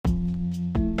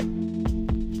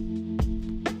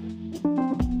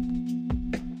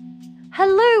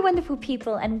wonderful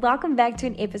people, and welcome back to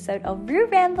an episode of Rue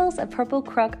Rambles, a Purple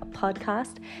Croc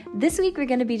podcast. This week we're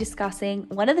going to be discussing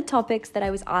one of the topics that I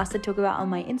was asked to talk about on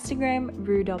my Instagram,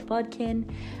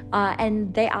 rue.bodkin,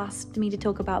 and they asked me to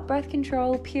talk about birth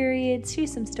control, periods, share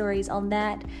some stories on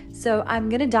that. So I'm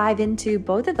going to dive into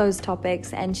both of those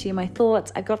topics and share my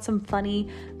thoughts. I've got some funny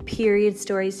period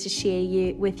stories to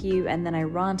share with you, and then I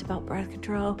rant about birth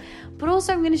control, but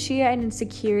also I'm going to share an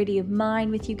insecurity of mine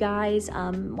with you guys,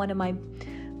 one of my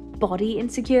body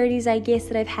insecurities, I guess,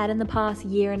 that I've had in the past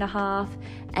year and a half,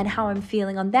 and how I'm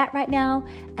feeling on that right now.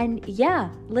 And yeah,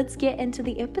 let's get into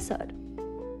the episode.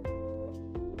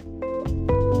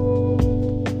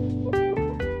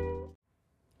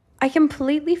 I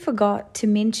completely forgot to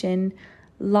mention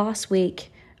last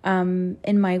week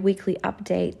in my weekly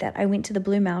update that I went to the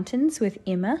Blue Mountains with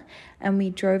Emma, and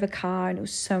we drove a car, and it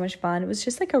was so much fun. It was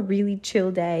just like a really chill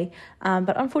day,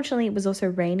 but unfortunately it was also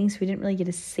raining, so we didn't really get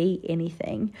to see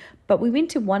anything. But we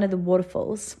went to one of the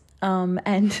waterfalls,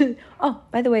 and oh,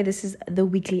 by the way, this is the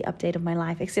weekly update of my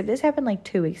life, except this happened like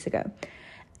 2 weeks ago.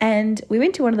 And we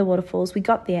went to one of the waterfalls. We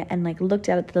got there and like looked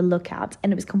out at the lookout,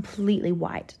 and it was completely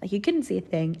white. Like you couldn't see a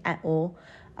thing at all.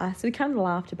 So we kind of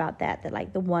laughed about that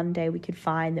like the one day we could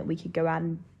find that we could go out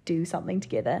and do something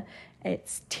together.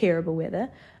 It's terrible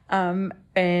weather, and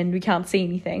we can't see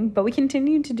anything. But we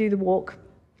continued to do the walk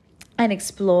and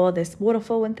explore this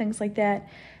waterfall and things like that.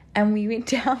 And we went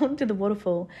down to the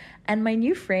waterfall, and my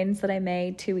new friends that I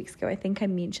made 2 weeks ago, I think I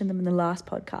mentioned them in the last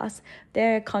podcast,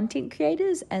 they're content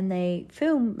creators and they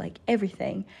film like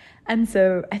everything. And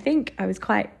so I think I was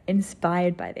quite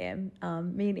inspired by them.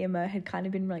 Me and Emma had kind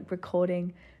of been like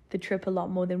recording the trip a lot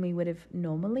more than we would have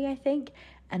normally, I think.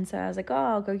 And so I was like, oh,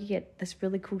 I'll go get this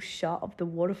really cool shot of the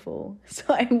waterfall. So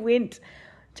I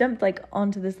jumped like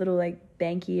onto this little like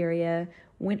banky area,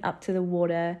 went up to the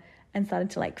water and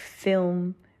started to like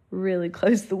film really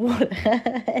close to the water.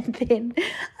 And then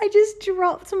I just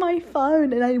dropped my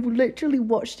phone and I literally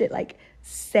watched it like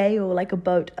sail like a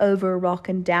boat over a rock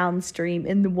and downstream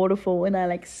in the waterfall, and I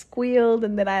like squealed,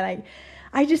 and then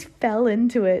I just fell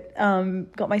into it,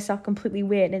 got myself completely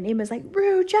wet, and Emma's like,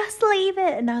 Rue, just leave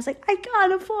it. And I was like, I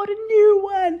can't afford a new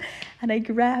one. And I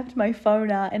grabbed my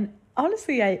phone out, and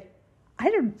honestly, I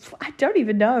don't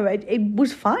even know. It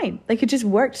was fine. Like it just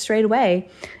worked straight away.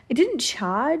 It didn't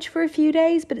charge for a few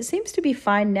days, but it seems to be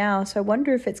fine now. So I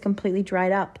wonder if it's completely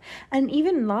dried up. And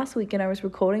even last week when I was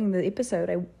recording the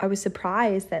episode, I was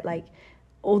surprised that like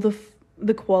all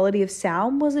the quality of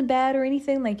sound wasn't bad or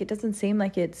anything. Like it doesn't seem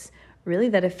like it's really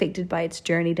that affected by its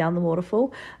journey down the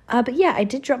waterfall. But yeah, I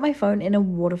did drop my phone in a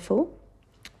waterfall.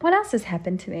 What else has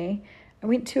happened to me? I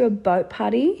went to a boat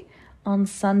party on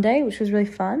Sunday, which was really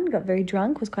fun. Got very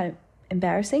drunk, was quite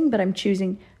embarrassing, but I'm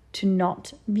choosing to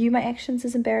not view my actions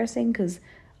as embarrassing because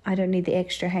I don't need the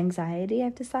extra anxiety,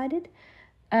 I've decided.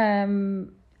 I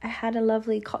had a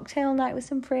lovely cocktail night with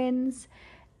some friends,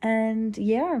 and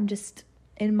yeah, I'm just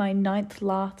in my 9th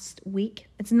last week.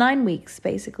 It's 9 weeks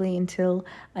basically until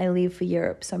I leave for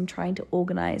Europe, so I'm trying to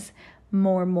organize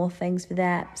more and more things for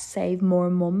that, save more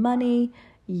and more money.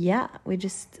 Yeah,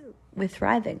 we're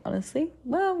thriving, honestly.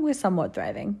 Well, we're somewhat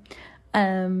thriving.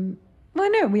 Well,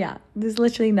 no, we are. There's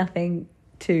literally nothing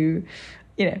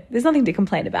there's nothing to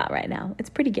complain about right now. It's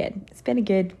pretty good. It's been a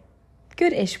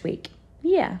good-ish week.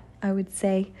 Yeah, I would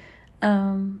say.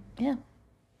 Yeah.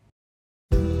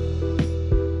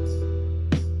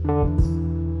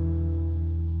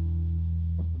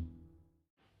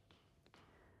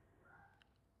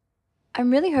 I'm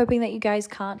really hoping that you guys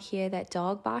can't hear that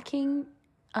dog barking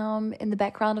in the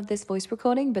background of this voice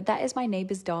recording, but that is my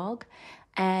neighbor's dog.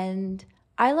 And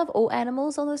I love all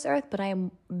animals on this earth, but I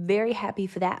am very happy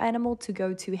for that animal to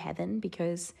go to heaven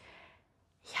because,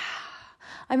 yeah,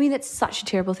 I mean, it's such a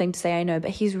terrible thing to say, I know, but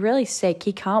he's really sick.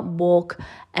 He can't walk,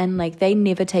 and like they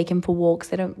never take him for walks.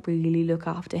 They don't really look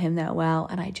after him that well.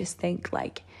 And I just think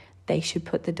like they should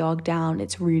put the dog down.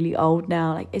 It's really old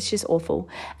now. Like it's just awful.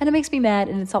 And it makes me mad,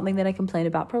 and it's something that I complain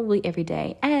about probably every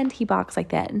day. And he barks like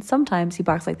that. And sometimes he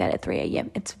barks like that at 3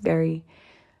 a.m. It's very,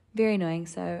 very annoying.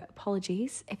 So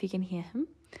apologies if you can hear him.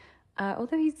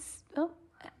 Although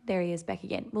there he is back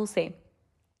again. We'll see.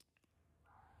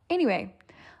 Anyway,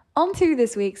 on to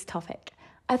this week's topic.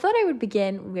 I thought I would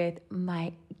begin with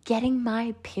my getting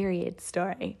my period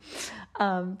story,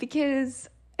 because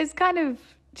it's kind of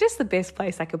just the best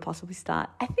place I could possibly start.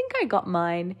 I think I got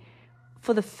mine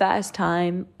for the first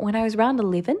time when I was around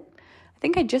 11. I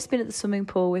think I'd just been at the swimming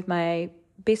pool with my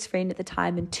best friend at the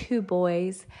time and 2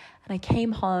 boys, and I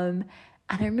came home,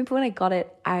 and I remember when I got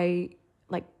it, I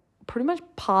like pretty much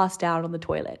passed out on the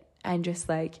toilet and just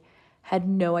like had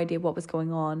no idea what was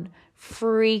going on,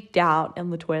 freaked out in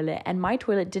the toilet. And my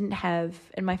toilet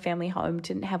in my family home,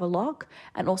 didn't have a lock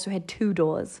and also had 2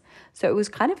 doors. So it was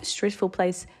kind of a stressful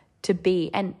place to be.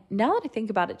 And now that I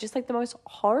think about it, just like the most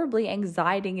horribly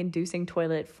anxiety-inducing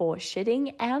toilet for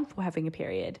shitting and for having a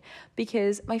period,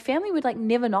 because my family would like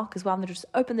never knock as well, and they'd just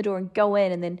open the door and go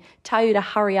in and then tell you to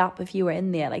hurry up if you were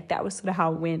in there. Like that was sort of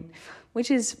how it went, which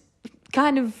is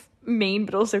kind of mean,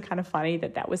 but also kind of funny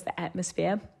that was the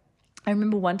atmosphere. I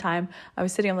remember one time I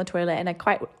was sitting on the toilet, and I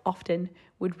quite often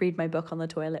would read my book on the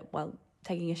toilet while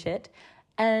taking a shit.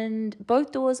 And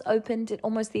both doors opened at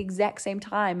almost the exact same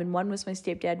time. And one was my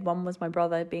stepdad, one was my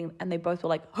brother, and they both were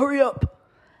like, hurry up.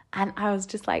 And I was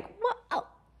just like, what?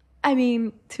 I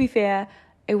mean, to be fair,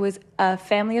 it was a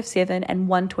family of 7 and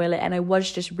 1 toilet. And I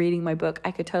was just reading my book. I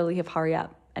could totally have hurry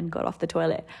up and got off the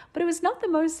toilet. But it was not the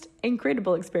most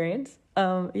incredible experience.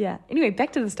 Anyway,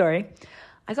 back to the story.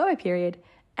 I got my period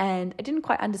and I didn't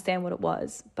quite understand what it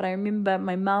was. But I remember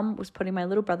my mum was putting my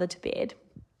little brother to bed.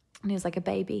 And he was like a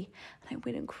baby. And I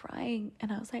went in crying.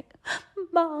 And I was like,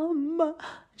 Mom.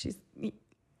 She's,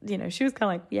 she was kind of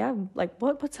like, yeah, like,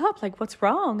 what's up? Like, what's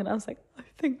wrong? And I was like, I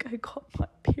think I got my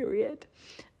period.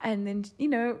 And then,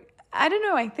 I don't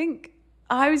know. I think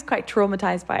I was quite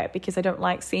traumatized by it because I don't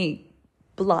like seeing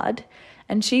blood.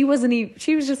 And she was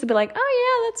just a bit like,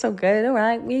 oh, yeah, that's all good. All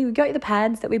right. We got you the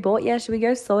pads that we bought. Yeah, should we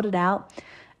go sort it out?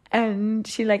 And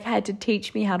she like had to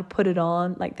teach me how to put it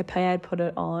on, like the pad, put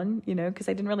it on, because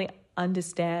I didn't really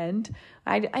understand.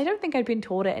 I don't think I'd been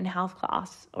taught it in health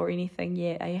class or anything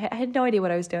yet. I had no idea what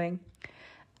I was doing.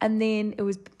 And then it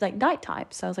was like nighttime.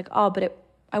 So I was like, oh, but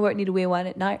I won't need to wear one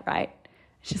at night, right?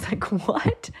 She's like, what? I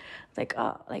was like,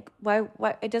 oh, like why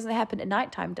it doesn't happen at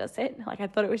nighttime, does it? Like I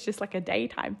thought it was just like a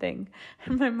daytime thing.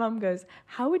 And my mom goes,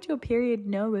 how would your period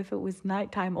know if it was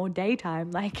nighttime or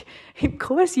daytime? Like, of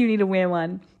course you need to wear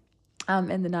one.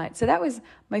 In the night. So that was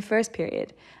my first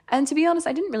period. And to be honest,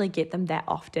 I didn't really get them that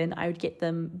often. I would get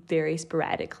them very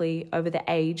sporadically over the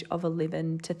age of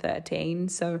 11 to 13.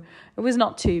 So it was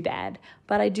not too bad.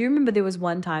 But I do remember there was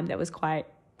one time that was quite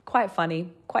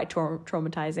funny, quite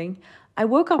traumatizing. I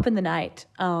woke up in the night,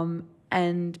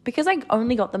 and because I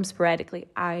only got them sporadically,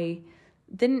 I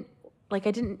didn't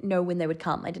know when they would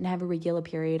come. I didn't have a regular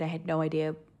period. I had no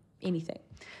idea anything.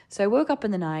 So I woke up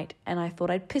in the night and I thought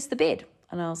I'd piss the bed.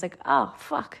 And I was like, oh,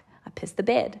 fuck, I pissed the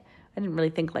bed. I didn't really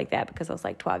think like that because I was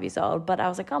like 12 years old. But I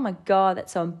was like, oh, my God,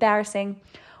 that's so embarrassing.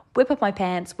 Whip up my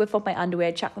pants, whip up my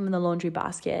underwear, chuck them in the laundry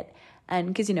basket. And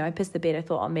because, I pissed the bed, I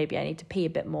thought, oh, maybe I need to pee a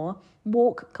bit more.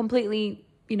 Walk completely,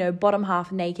 bottom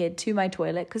half naked to my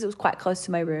toilet because it was quite close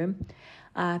to my room.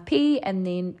 Pee and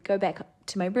then go back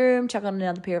to my room, chuck on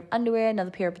another pair of underwear,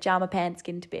 another pair of pajama pants,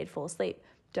 get into bed, fall asleep.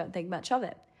 Don't think much of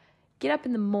it. Get up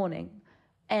in the morning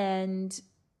and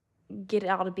get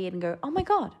out of bed and go, oh my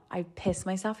God, I pissed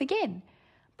myself again.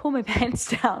 Pull my pants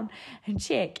down and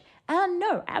check. And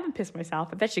no, I haven't pissed myself.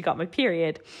 I've actually got my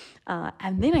period.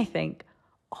 And then I think,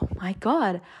 oh my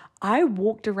God, I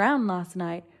walked around last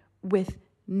night with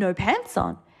no pants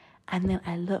on. And then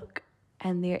I look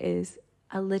and there is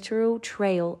a literal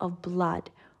trail of blood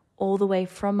all the way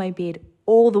from my bed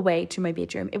all the way to my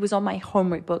bedroom. It was on my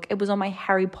homework book. It was on my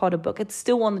Harry Potter book. It's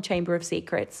still on the Chamber of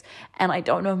Secrets. And I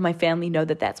don't know if my family know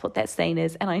that that's what that stain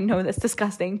is. And I know that's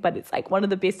disgusting, but it's like one of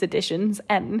the best additions.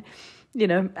 And,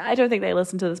 I don't think they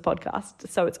listen to this podcast.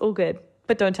 So it's all good,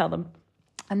 but don't tell them.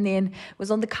 And then it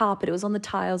was on the carpet. It was on the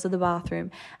tiles of the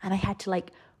bathroom. And I had to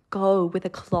like go with a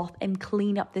cloth and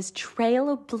clean up this trail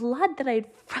of blood that I'd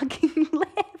fucking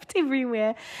left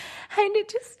everywhere. And it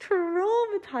just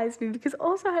traumatized me because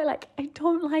also I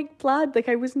don't like blood. Like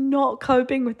I was not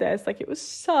coping with this. Like it was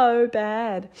so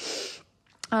bad.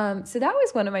 So that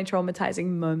was one of my traumatizing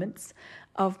moments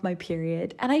of my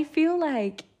period. And I feel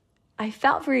like I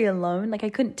felt very alone. Like I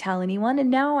couldn't tell anyone. And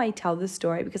now I tell this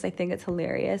story because I think it's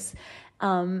hilarious.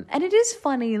 And it is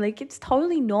funny. Like it's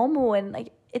totally normal. And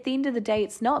like at the end of the day,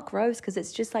 it's not gross because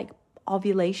it's just like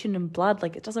ovulation and blood.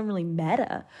 Like it doesn't really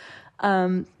matter.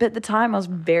 But at the time I was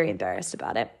very embarrassed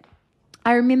about it.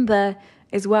 I remember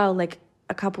as well, like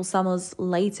a couple summers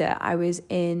later, I was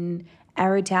in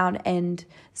Arrowtown and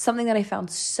something that I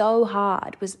found so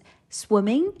hard was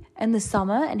swimming in the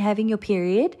summer and having your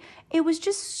period. It was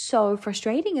just so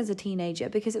frustrating as a teenager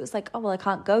because it was like, oh, well, I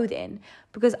can't go then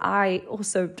because I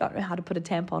also don't know how to put a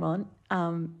tampon on.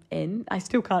 I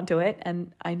still can't do it.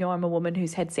 And I know I'm a woman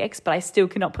who's had sex, but I still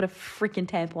cannot put a freaking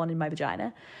tampon in my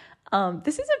vagina.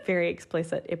 This is a very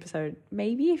explicit episode.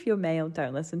 Maybe if you're male,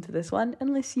 don't listen to this one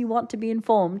unless you want to be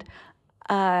informed.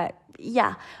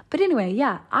 Yeah. But anyway,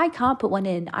 yeah, I can't put one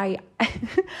in. I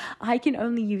can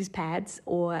only use pads,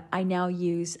 or I now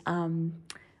use,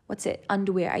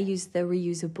 underwear. I use the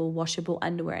reusable, washable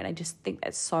underwear, and I just think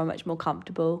that's so much more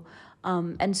comfortable,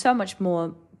 and so much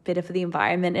more better for the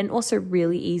environment, and also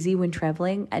really easy when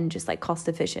traveling and just like cost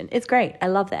efficient. It's great. I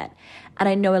love that. And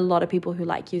I know a lot of people who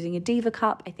like using a Diva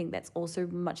cup. I think that's also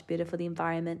much better for the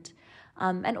environment,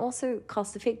 and also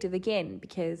cost effective again,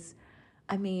 because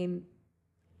I mean,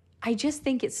 I just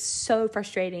think it's so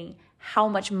frustrating how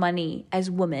much money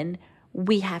as women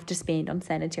we have to spend on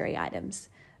sanitary items.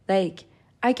 Like,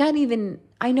 I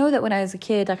know that when I was a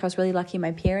kid, like I was really lucky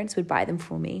my parents would buy them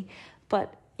for me.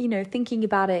 But, thinking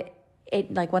about it,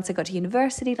 like once I got to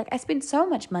university, like I spent so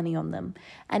much money on them.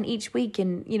 And each week,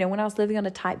 and, when I was living on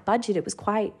a tight budget, it was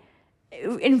quite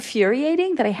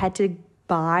infuriating that I had to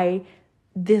buy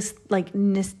this like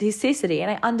necessity.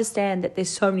 And I understand that there's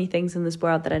so many things in this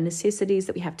world that are necessities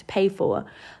that we have to pay for,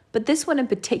 but this one in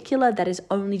particular that is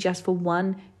only just for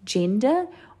one gender,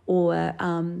 or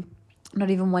not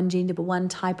even one gender, but one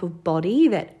type of body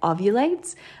that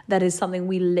ovulates, that is something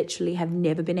we literally have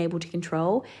never been able to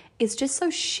control. It's just so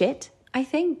shit, I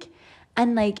think.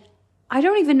 And like, I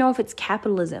don't even know if it's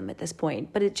capitalism at this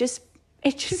point, but it just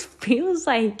feels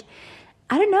like,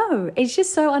 I don't know. It's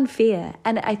just so unfair.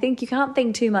 And I think you can't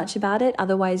think too much about it.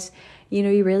 Otherwise,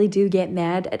 you really do get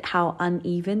mad at how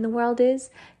uneven the world is.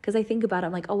 Because I think about it,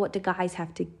 I'm like, oh, what do guys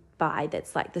have to buy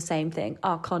that's like the same thing?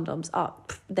 Oh, condoms. Oh,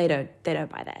 they don't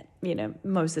buy that.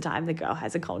 Most of the time the girl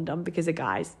has a condom because a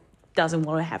guy doesn't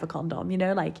want to have a condom,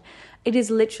 like it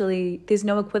is literally, there's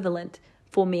no equivalent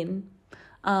for men.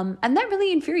 And that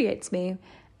really infuriates me.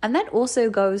 And that also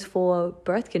goes for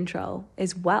birth control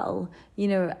as well.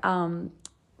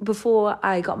 Before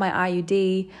I got my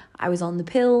IUD, I was on the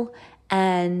pill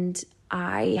and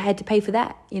I had to pay for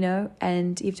that,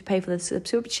 and you have to pay for the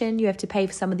subscription. You have to pay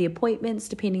for some of the appointments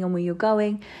depending on where you're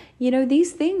going.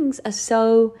 These things are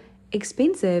so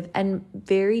expensive and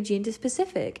very gender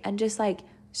specific and just like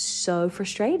so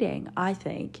frustrating, I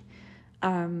think.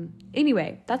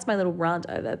 Anyway, that's my little rant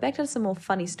over. Back to some more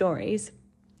funny stories.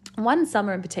 One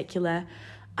summer in particular,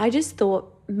 I just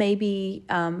thought maybe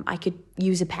I could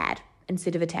use a pad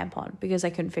instead of a tampon because I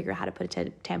couldn't figure out how to put a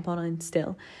tampon on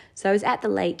still. So I was at the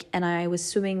lake and I was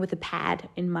swimming with a pad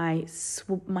in my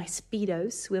Speedo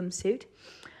swimsuit.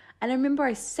 And I remember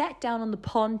I sat down on the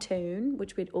pontoon,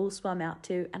 which we'd all swum out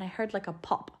to, and I heard like a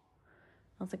pop.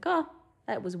 I was like, oh,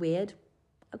 that was weird.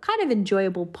 A kind of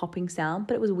enjoyable popping sound,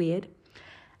 but it was weird.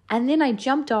 And then I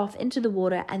jumped off into the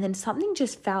water and then something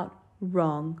just felt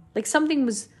wrong. Like something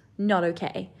was not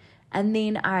okay. And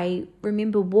then I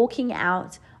remember walking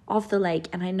out of the lake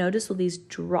and I noticed all these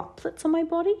droplets on my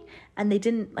body, and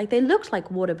they looked like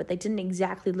water, but they didn't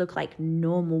exactly look like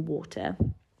normal water.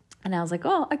 And I was like,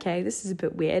 oh, okay, this is a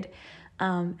bit weird.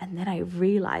 And then I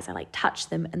realized I touched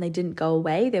them and they didn't go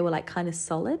away. They were kind of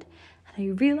solid. And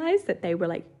I realized that they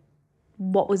were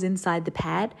what was inside the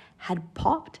pad had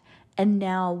popped and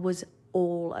now was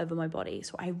all over my body.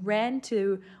 So I ran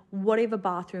to whatever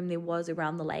bathroom there was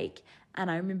around the lake, and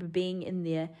I remember being in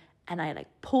there and I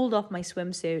pulled off my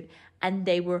swimsuit and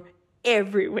they were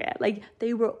everywhere.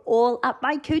 They were all up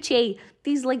my coochie.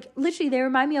 These literally, they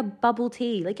remind me of bubble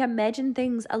tea. Imagine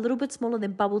things a little bit smaller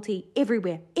than bubble tea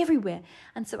everywhere.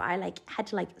 And so I had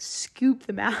to scoop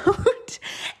them out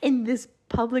in this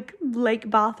public lake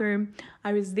bathroom.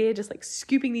 I was there just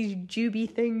scooping these juby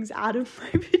things out of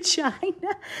my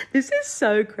vagina. This is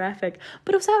so graphic.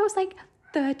 But also I was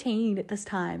 13 at this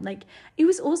time. It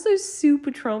was also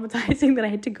super traumatizing that I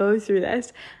had to go through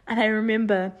this. And I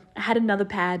remember I had another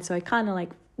pad, so I kind of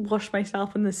washed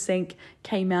myself in the sink,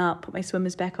 came out, put my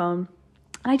swimmers back on.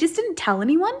 And I just didn't tell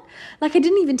anyone. I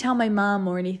didn't even tell my mom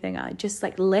or anything. I just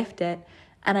left it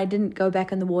and I didn't go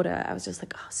back in the water. I was just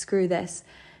oh, screw this.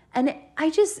 And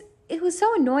it was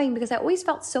so annoying because I always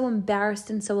felt so embarrassed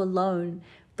and so alone.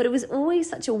 But it was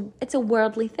always it's a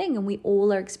worldly thing and we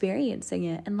all are experiencing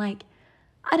it. And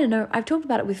I don't know, I've talked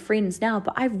about it with friends now,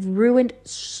 but I've ruined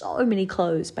so many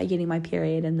clothes by getting my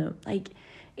period in them.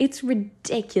 It's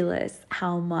ridiculous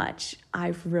how much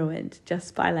I've ruined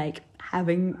just by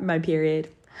having my period.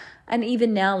 And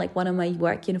even now, one of my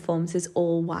work uniforms is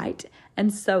all white.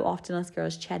 And so often us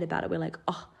girls chat about it. We're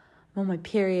oh, I'm on my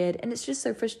period. And it's just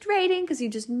so frustrating because you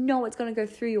just know it's going to go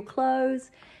through your clothes.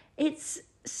 It's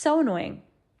so annoying.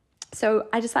 So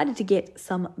I decided to get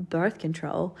some birth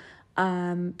control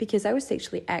because I was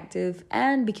sexually active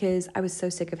and because I was so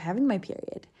sick of having my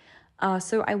period.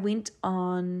 So I went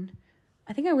on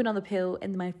the pill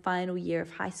in my final year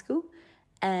of high school,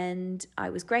 and I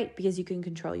was great because you can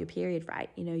control your period, right?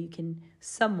 You can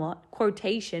somewhat,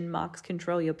 quotation marks,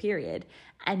 control your period,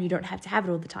 and you don't have to have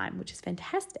it all the time, which is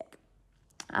fantastic.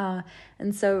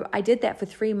 And so I did that for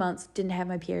 3 months, didn't have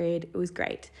my period. It was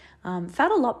great.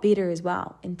 Felt a lot better as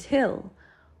well until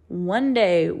one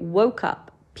day woke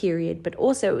up, period. But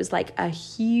also it was like a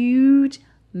huge,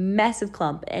 massive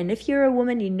clump. And if you're a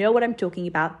woman, you know what I'm talking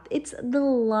about. It's the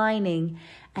lining.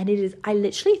 And I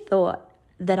literally thought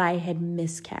that I had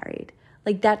miscarried.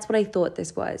 Like, that's what I thought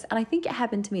this was. And I think it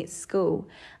happened to me at school.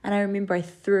 And I remember I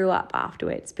threw up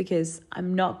afterwards because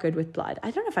I'm not good with blood.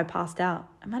 I don't know if I passed out.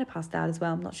 I might have passed out as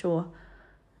well. I'm not sure.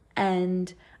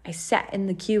 And I sat in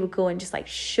the cubicle and just like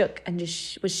shook and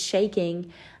just was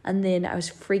shaking. And then I was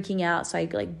freaking out. So I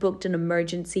like booked an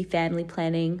emergency family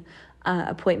planning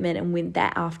appointment and went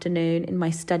that afternoon in my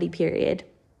study period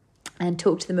and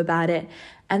talked to them about it.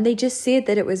 And they just said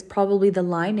that it was probably the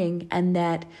lining and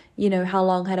that, how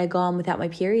long had I gone without my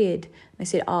period? And I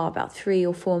said, about 3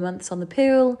 or 4 months on the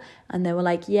pill. And they were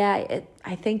like, I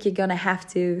think you're going to have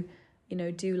to,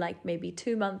 do like maybe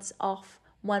 2 months off,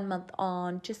 1 month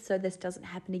on, just so this doesn't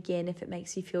happen again if it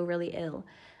makes you feel really ill.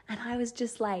 And I was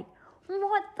just like,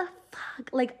 what the fuck?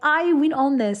 Like, I went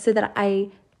on this so that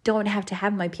I don't have to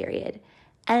have my period.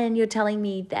 And you're telling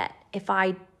me that if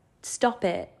I stop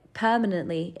it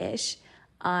permanently-ish,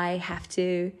 I have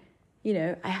to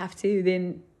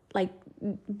then like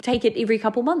take it every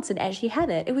couple months and actually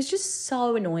have it. It was just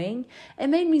so annoying. It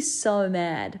made me so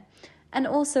mad. And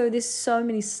also there's so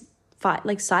many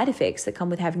side effects that come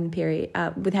with having the period,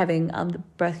 with having the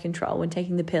birth control when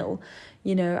taking the pill.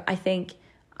 I think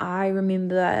I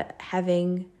remember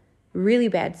having really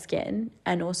bad skin,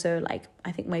 and also like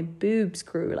I think my boobs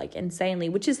grew like insanely,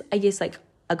 which is I guess like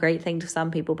a great thing to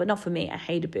some people, but not for me. I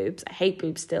hated boobs. I hate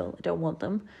boobs still. I don't want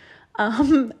them.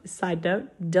 Side note,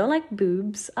 don't like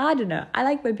boobs. I don't know. I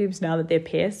like my boobs now that they're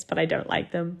pierced, but I don't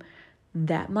like them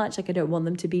that much. Like I don't want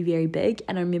them to be very big.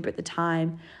 And I remember at the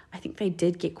time, I think they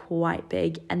did get quite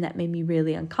big, and that made me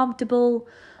really uncomfortable.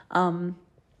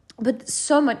 But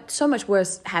so much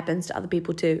worse happens to other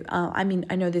people too. I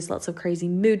know there's lots of crazy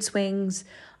mood swings.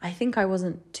 I think I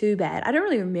wasn't too bad. I don't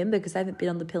really remember because I haven't been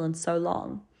on the pill in so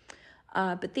long.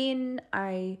 But then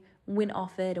I went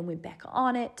off it and went back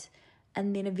on it.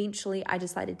 And then eventually I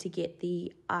decided to get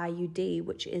the IUD,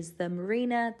 which is the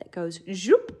marina that goes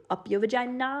zoop up your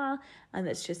vagina. And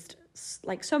it's just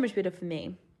like so much better for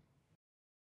me.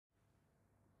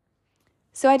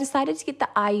 So I decided to get the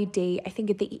IUD, I think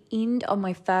at the end of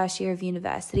my first year of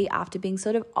university, after being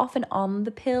sort of off and on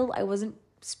the pill. I wasn't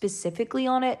specifically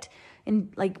on it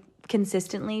and like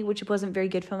consistently, which wasn't very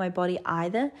good for my body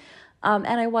either. And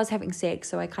I was having sex,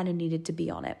 so I kind of needed to be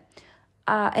on it.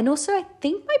 And also, I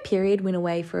think my period went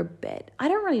away for a bit. I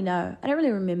don't really know. I don't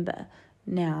really remember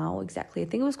now exactly. I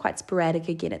think it was quite sporadic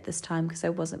again at this time because I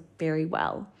wasn't very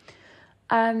well.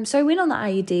 So I went on the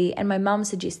IUD, and my mum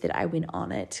suggested I went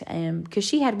on it because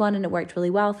she had one and it worked really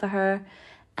well for her.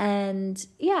 And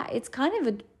yeah, it's kind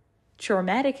of a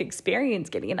traumatic experience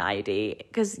getting an IUD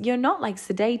because you're not like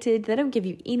sedated. They don't give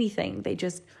you anything. They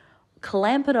just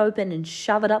clamp it open and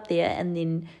shove it up there and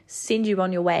then send you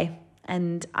on your way.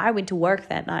 And I went to work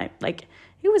that night. Like,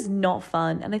 it was not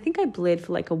fun. And I think I bled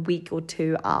for like a week or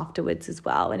two afterwards as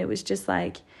well. And it was just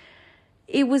like,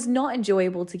 it was not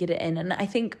enjoyable to get it in. And I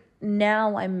think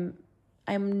now I'm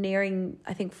nearing,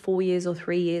 I think 4 years or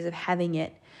 3 years of having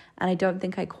it. And I don't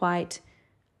think I quite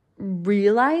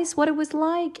realized what it was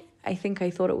like. I think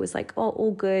I thought it was like,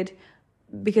 all good.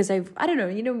 Because I don't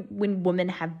know, when women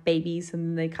have babies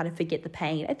and they kind of forget the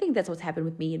pain. I think that's what's happened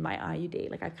with me in my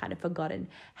IUD. Like, I've kind of forgotten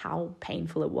how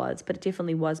painful it was, but it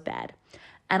definitely was bad.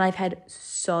 And I've had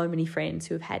so many friends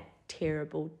who have had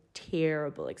terrible,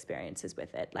 terrible experiences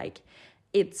with it. Like,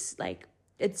 it's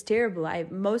terrible.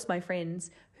 Most of my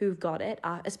friends who've got it,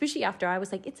 especially after I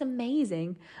was like, it's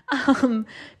amazing.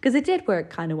 Because it did work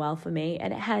kind of well for me,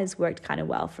 and it has worked kind of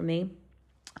well for me.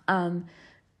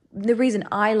 The reason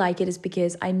I like it is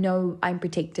because I know I'm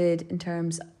protected in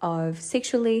terms of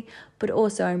sexually, but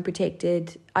also I'm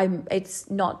protected. It's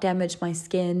not damaged my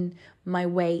skin, my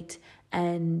weight,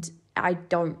 and I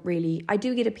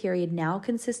do get a period now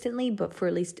consistently, but for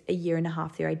at least a year and a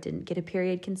half there, I didn't get a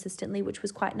period consistently, which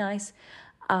was quite nice.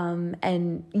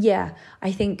 And yeah,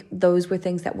 I think those were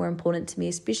things that were important to me,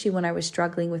 especially when I was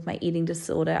struggling with my eating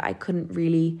disorder. I couldn't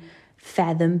really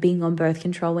fathom being on birth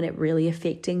control and it really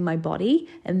affecting my body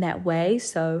in that way.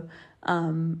 So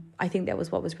I think that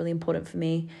was what was really important for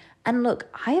me. And look,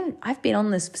 I've been on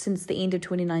this since the end of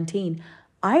 2019.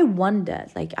 I wonder,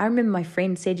 like, I remember my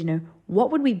friend said,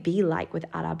 what would we be like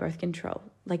without our birth control?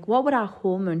 Like, what would our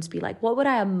hormones be like? What would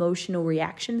our emotional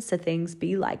reactions to things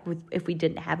be like if we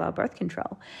didn't have our birth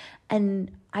control? And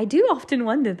I do often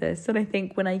wonder this. And I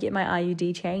think when I get my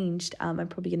IUD changed, I'm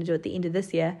probably going to do it at the end of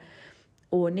this year.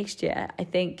 or next year, I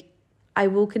think I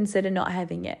will consider not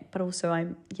having it. But also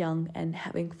I'm young and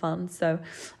having fun, so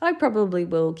I probably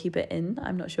will keep it in.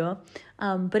 I'm not sure.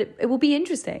 But it will be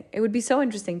interesting. It would be so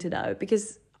interesting to know,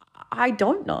 because I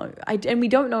don't know. And we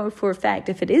don't know for a fact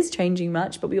if it is changing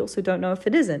much, but we also don't know if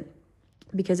it isn't,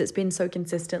 because it's been so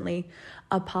consistently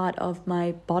a part of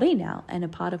my body now and a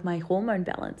part of my hormone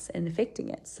balance and affecting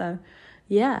it. So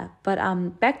yeah, but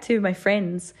back to my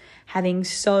friends having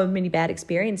so many bad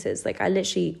experiences. Like, I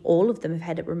literally, all of them have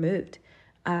had it removed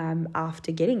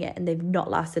after getting it, and they've not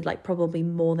lasted like probably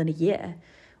more than a year,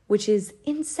 which is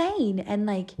insane. And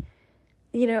like,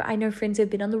 you know, I know friends who have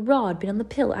been on the rod, been on the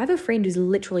pill. I have a friend who's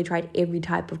literally tried every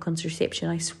type of contraception,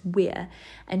 I swear.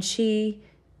 And she,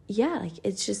 yeah, like,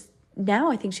 it's just, now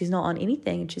I think she's not on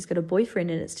anything, and she's got a boyfriend,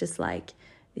 and it's just like,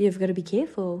 you've got to be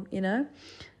careful, you know?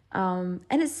 And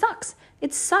it sucks.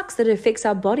 It sucks that it affects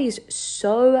our bodies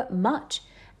so much,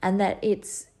 and that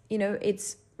it's, you know,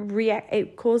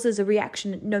 it causes a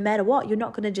reaction no matter what. You're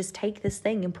not going to just take this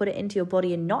thing and put it into your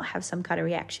body and not have some kind of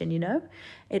reaction, you know?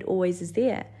 It always is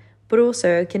there. But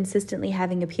also, consistently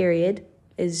having a period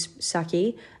is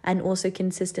sucky, and also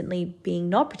consistently being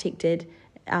not protected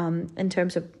in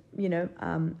terms of, you know,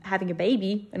 having a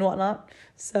baby and whatnot.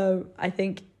 So I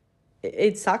think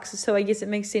it sucks. So I guess it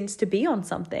makes sense to be on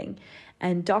something.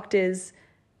 And doctors,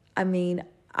 I mean,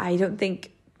 I don't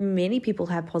think many people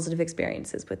have positive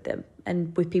experiences with them,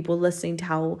 and with people listening to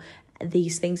how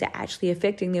these things are actually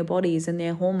affecting their bodies and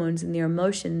their hormones and their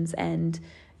emotions. And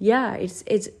yeah, it's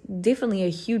definitely a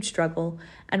huge struggle,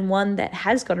 and one that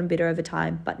has gotten better over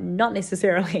time, but not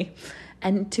necessarily.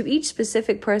 And to each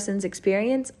specific person's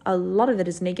experience, a lot of it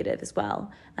is negative as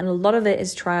well. And a lot of it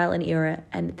is trial and error,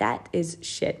 and that is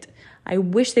shit. I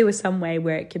wish there was some way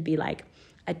where it could be like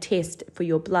a test for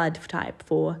your blood type,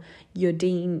 for your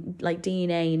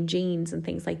DNA and genes and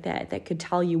things like that, that could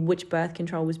tell you which birth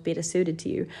control was better suited to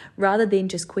you, rather than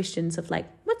just questions of like,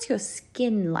 what's your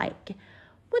skin like?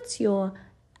 What's your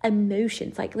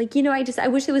emotions like, you know, I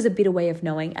wish there was a better way of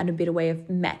knowing, and a better way of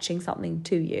matching something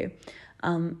to you.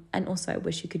 And also I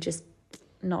wish you could just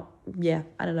not, yeah,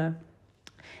 I don't know.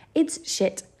 It's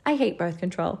shit. I hate birth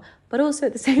control, but also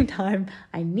at the same time,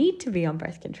 I need to be on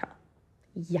birth control.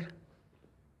 Yeah.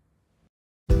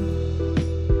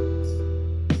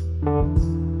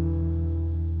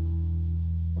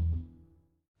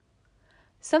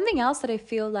 Something else that I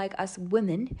feel like us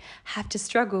women have to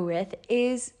struggle with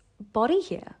is body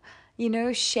hair. You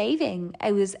know, shaving,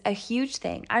 it was a huge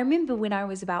thing. I remember when I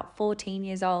was about 14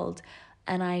 years old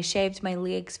and I shaved my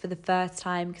legs for the first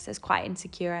time because I was quite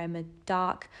insecure. I'm a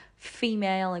dark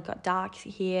female. I got dark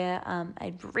hair. I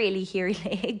had really hairy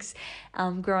legs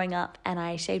growing up, and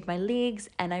I shaved my legs.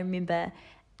 And I remember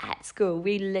at school,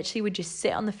 we literally would just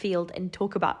sit on the field and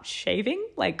talk about shaving,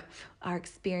 like our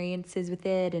experiences with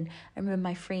it. And I remember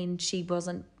my friend, she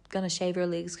wasn't going to shave her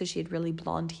legs because she had really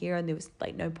blonde hair and there was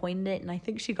like no point in it. And I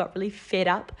think she got really fed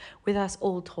up with us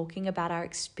all talking about our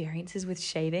experiences with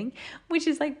shaving, which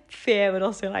is like fair, but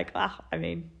also like, I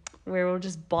mean, we're all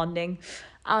just bonding.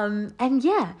 And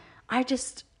yeah, I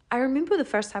remember the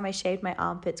first time I shaved my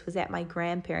armpits was at my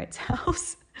grandparents'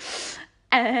 house.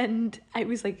 And I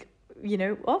was like, you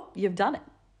know, oh, you've done it.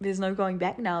 There's no going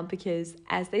back now, because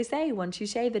as they say, once you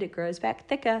shave it, it grows back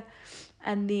thicker.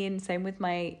 And then same with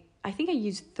I think I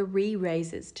used 3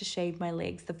 razors to shave my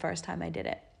legs the first time I did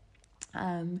it.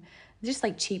 Just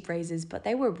like cheap razors, but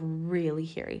they were really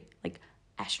hairy, like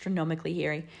astronomically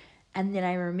hairy. And then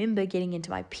I remember getting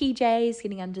into my PJs,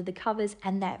 getting under the covers,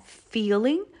 and that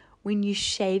feeling when you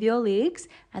shave your legs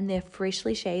and they're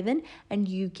freshly shaven and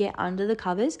you get under the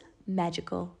covers,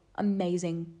 magical.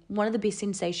 Amazing. One of the best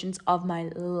sensations of my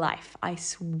life, I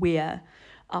swear.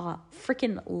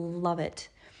 Freaking love it.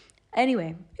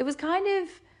 Anyway, it was kind of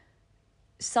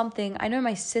something, I know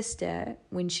my sister,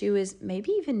 when she was maybe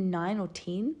even 9 or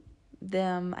 10,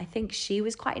 I think she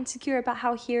was quite insecure about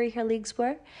how hairy her legs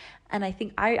were. And I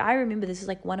think I remember this is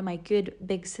like one of my good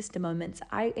big sister moments.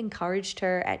 I encouraged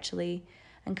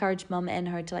mum and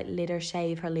her to like let her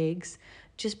shave her legs,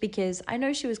 just because I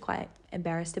know she was quite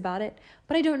embarrassed about it,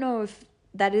 but I don't know if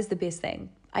that is the best thing.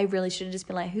 I really should have just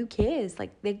been like, who cares?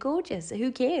 Like, they're gorgeous.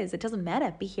 Who cares? It doesn't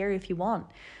matter. Be hairy if you want.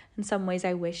 In some ways,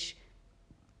 I wish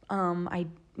I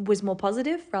was more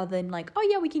positive, rather than like, oh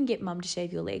yeah, we can get mum to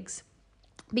shave your legs.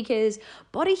 Because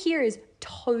body hair is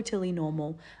totally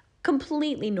normal,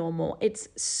 completely normal. It's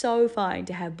so fine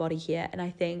to have body hair. And I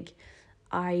think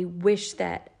I wish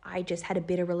that I just had a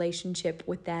better relationship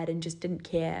with that and just didn't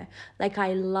care. Like,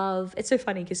 it's so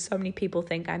funny because so many people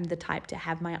think I'm the type to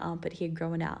have my armpit hair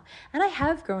growing out. And I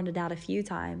have grown it out a few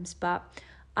times, but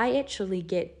I actually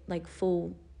get like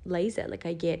full laser. Like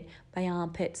I get my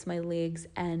armpits, my legs,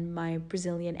 and my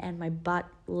Brazilian and my butt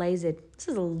lasered. This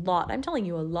is a lot. I'm telling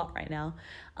you a lot right now.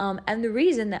 And the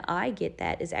reason that I get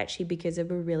that is actually because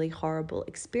of a really horrible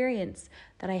experience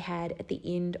that I had at the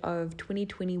end of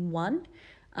 2021.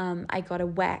 I got a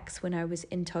wax when I was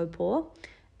in Topor,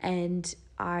 and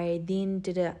I then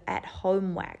did a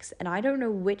at-home wax. And I don't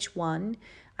know which one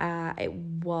it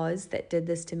was that did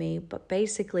this to me, but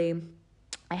basically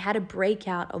I had a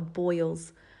breakout of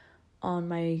boils on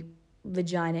my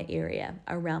vagina area,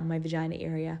 around my vagina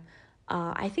area.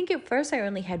 I think at first I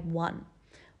only had one,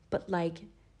 but like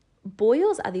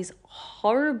boils are these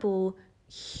horrible,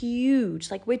 huge,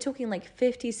 like we're talking like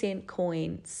 50-cent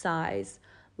coin size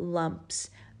lumps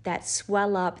that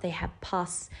swell up. They have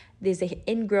pus. There's an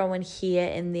ingrown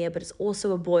hair in there, but it's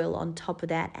also a boil on top of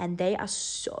that. And they are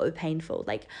so painful.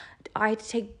 Like I had to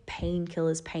take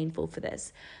painkillers painful for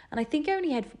this. And I think I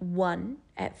only had one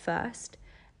at first.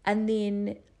 And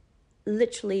then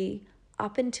literally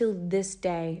up until this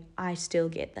day, I still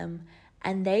get them.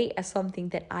 And they are something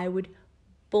that I would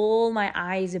bawl my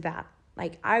eyes about.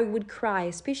 Like I would cry,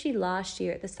 especially last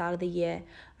year at the start of the year.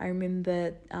 I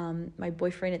remember my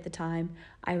boyfriend at the time,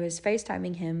 I was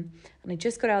FaceTiming him and I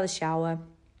just got out of the shower and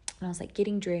I was like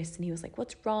getting dressed and he was like,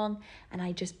 "What's wrong?" And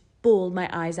I just bawled my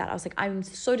eyes out. I was like, "I'm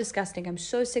so disgusting. I'm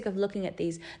so sick of looking at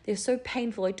these. They're so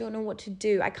painful. I don't know what to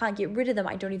do. I can't get rid of them.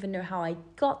 I don't even know how I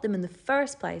got them in the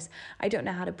first place. I don't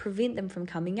know how to prevent them from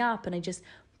coming up." And I just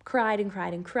cried and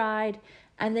cried and cried.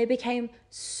 And they became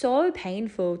so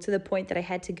painful to the point that I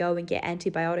had to go and get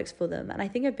antibiotics for them. And I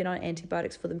think I've been on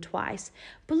antibiotics for them twice.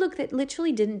 But look, that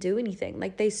literally didn't do anything.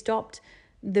 Like they stopped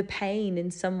the pain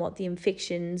and somewhat the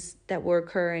infections that were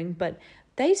occurring, but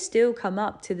they still come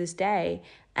up to this day.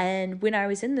 And when I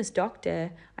was in this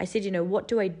doctor, I said, "What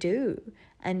do I do?"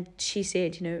 And she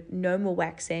said, "No more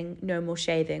waxing, no more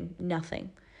shaving,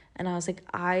 nothing." And I was like,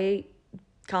 I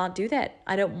can't do that.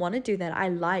 I don't want to do that. I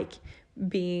like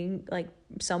being like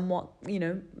somewhat,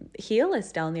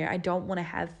 hairless down there. I don't want to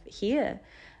have hair.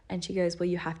 And she goes, "Well,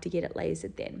 you have to get it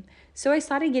lasered then." So I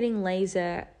started getting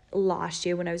laser last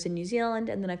year when I was in New Zealand,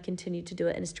 and then I've continued to do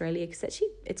it in Australia because actually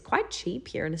it's quite cheap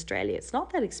here in Australia. It's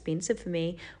not that expensive for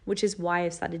me, which is why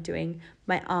I've started doing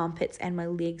my armpits and my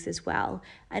legs as well.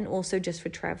 And also just for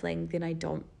traveling, then I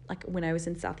don't, like when I was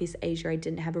in Southeast Asia, I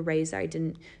didn't have a razor. I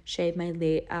didn't shave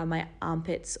my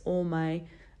armpits or my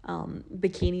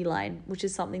bikini line, which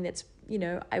is something that's,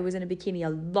 I was in a bikini a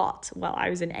lot while I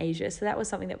was in Asia. So that was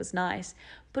something that was nice.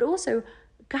 But also,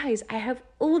 guys, I have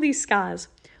all of these scars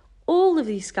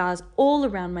all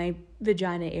around my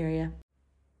vagina area.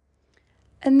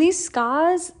 And these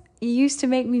scars used to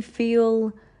make me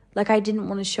feel like I didn't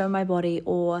want to show my body,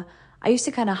 or I used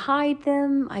to kind of hide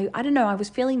them. I don't know, I was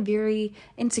feeling very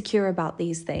insecure about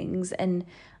these things. And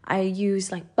I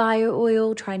use like bio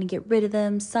oil, trying to get rid of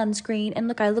them, sunscreen. And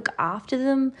look, I look after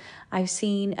them. I've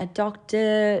seen a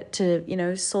doctor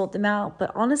to, sort them out.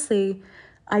 But honestly,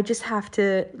 I just have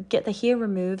to get the hair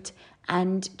removed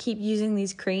and keep using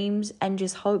these creams and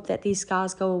just hope that these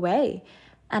scars go away.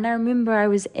 And I remember I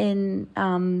was in,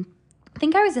 I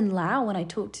think I was in Laos when I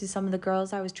talked to some of the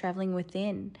girls I was traveling with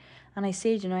then. And I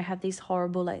said, I have these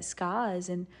horrible like scars.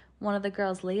 And one of the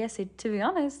girls, Leah, said, "To be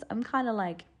honest, I kind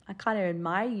of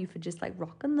admire you for just like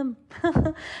rocking them." I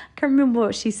can't remember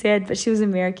what she said, but she was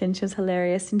American. She was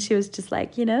hilarious. And she was just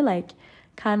like,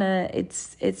 kind of,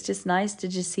 it's just nice to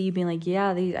just see you being like, yeah,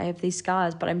 I have these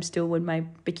scars, but I'm still with my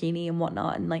bikini and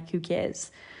whatnot. And like, who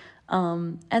cares?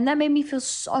 And that made me feel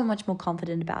so much more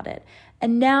confident about it.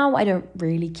 And now I don't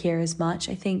really care as much.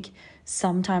 I think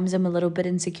sometimes I'm a little bit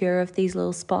insecure of these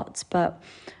little spots, but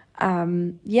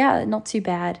yeah, not too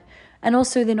bad. And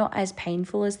also they're not as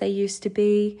painful as they used to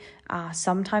be.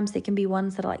 Sometimes there can be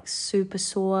ones that are like super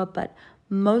sore, but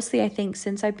mostly I think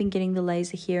since I've been getting the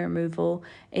laser hair removal,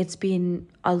 it's been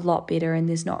a lot better and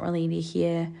there's not really any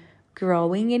hair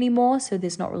growing anymore. So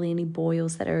there's not really any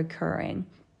boils that are occurring.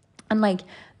 And like,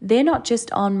 they're not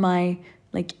just on my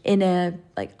like inner,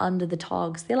 like under the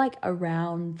togs, they're like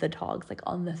around the togs, like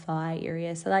on the thigh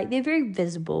area. So like they're very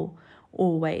visible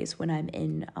always when I'm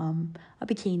in a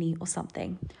bikini or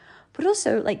something. But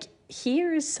also like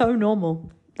hair is so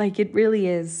normal. Like it really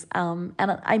is. And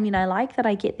I mean, I like that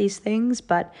I get these things,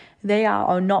 but they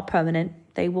are not permanent.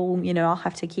 They will, I'll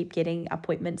have to keep getting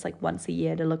appointments like once a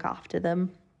year to look after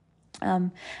them.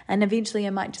 And eventually I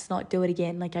might just not do it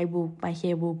again. Like my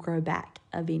hair will grow back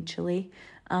eventually.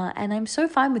 And I'm so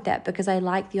fine with that because I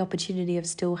like the opportunity of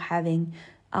still having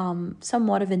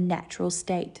somewhat of a natural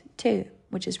state too.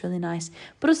 which is really nice.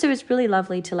 But also it's really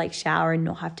lovely to like shower and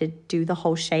not have to do the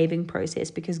whole shaving process,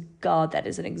 because God, that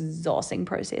is an exhausting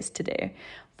process to do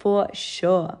for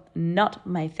sure. Not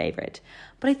my favorite.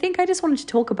 But I think I just wanted to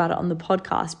talk about it on the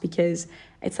podcast because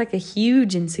it's like a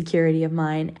huge insecurity of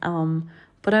mine.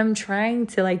 But I'm trying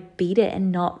to like beat it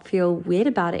and not feel weird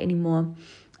about it anymore.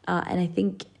 And I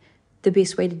think the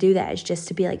best way to do that is just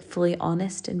to be like fully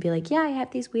honest and be like, yeah, I have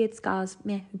these weird scars.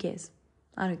 Meh, who cares?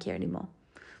 I don't care anymore.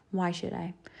 Why should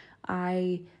I?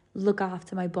 I look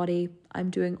after my body. I'm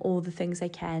doing all the things I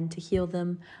can to heal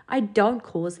them. I don't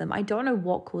cause them. I don't know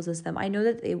what causes them. I know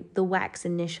that the wax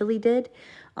initially did,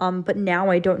 but now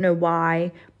I don't know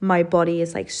why my body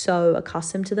is like so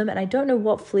accustomed to them, and I don't know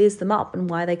what flares them up and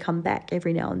why they come back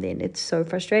every now and then. It's so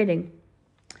frustrating.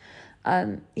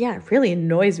 It really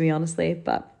annoys me, honestly,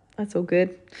 but that's all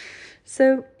good.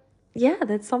 So yeah,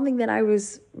 that's something that I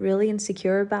was really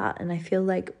insecure about, and I feel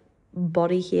like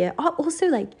body hair. Oh, also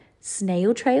like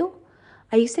snail trail.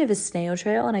 I used to have a snail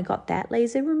trail and I got that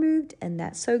laser removed, and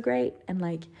that's so great. And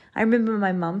like I remember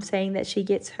my mum saying that she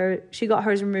got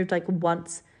hers removed like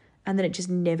once and then it just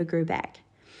never grew back.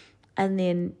 And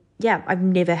then I've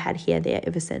never had hair there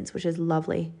ever since, which is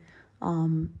lovely.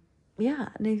 And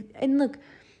look,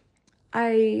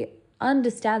 I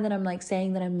understand that I'm like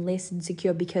saying that I'm less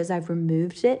insecure because I've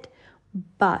removed it,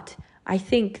 but I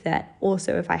think that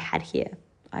also if I had hair,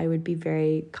 I would be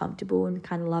very comfortable and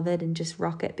kind of love it and just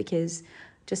rock it, because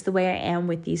just the way I am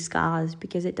with these scars,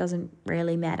 because it doesn't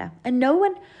really matter. And no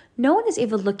one is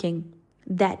ever looking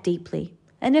that deeply.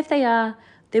 And if they are,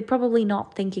 they're probably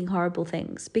not thinking horrible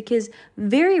things, because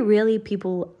very rarely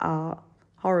people are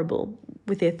horrible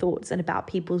with their thoughts and about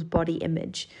people's body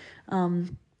image.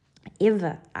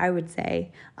 Ever, I would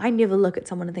say. I never look at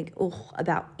someone and think,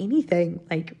 about anything,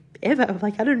 like ever.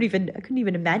 Like I couldn't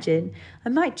even imagine. I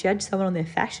might judge someone on their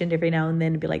fashion every now and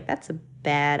then and be like, that's a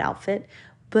bad outfit.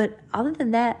 But other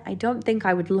than that, I don't think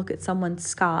I would look at someone's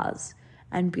scars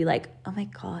and be like, oh my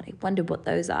God, I wonder what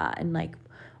those are. And like,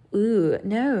 ooh,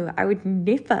 no, I would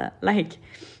never. Like,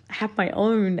 I have my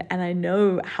own and I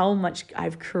know how much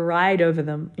I've cried over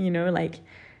them,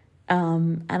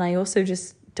 and I also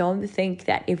just don't think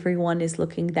that everyone is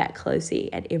looking that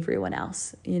closely at everyone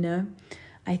else,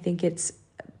 I think it's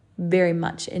very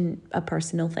much a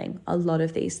personal thing, a lot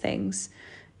of these things.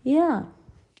 Yeah.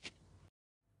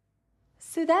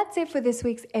 So that's it for this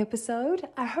week's episode.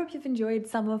 I hope you've enjoyed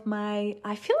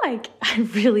I feel like I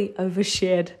really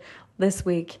overshared this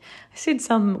week. I said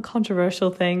some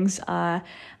controversial things,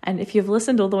 and if you've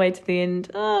listened all the way to the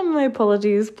end, my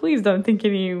apologies. Please don't think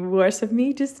any worse of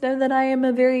me. Just know that I am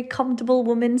a very comfortable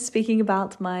woman speaking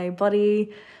about my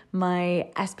body, my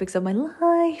aspects of my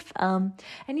life. And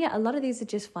a lot of these are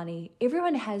just funny.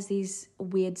 Everyone has these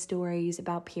weird stories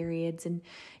about periods and,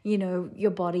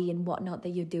 your body and whatnot that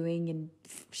you're doing and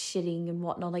shitting and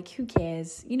whatnot. Like, who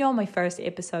cares? On my first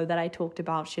episode that I talked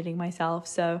about shitting myself.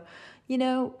 So,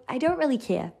 I don't really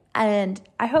care. And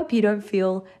I hope you don't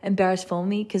feel embarrassed for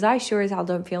me, because I sure as hell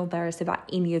don't feel embarrassed about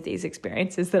any of these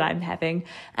experiences that I'm having.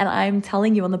 And I'm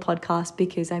telling you on the podcast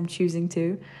because I'm choosing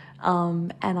to.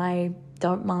 And I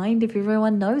don't mind if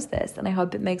everyone knows this. And I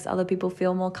hope it makes other people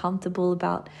feel more comfortable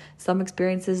about some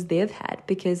experiences they've had,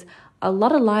 because a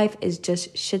lot of life is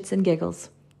just shits and giggles.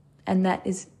 And that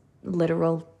is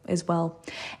literal as well.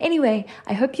 Anyway,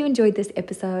 I hope you enjoyed this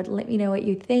episode. Let me know what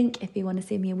you think. If you want to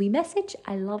send me a wee message,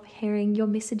 I love hearing your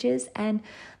messages, and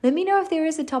let me know if there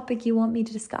is a topic you want me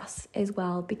to discuss as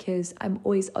well, because I'm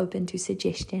always open to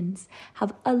suggestions.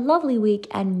 Have a lovely week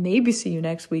and maybe see you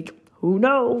next week. Who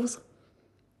knows?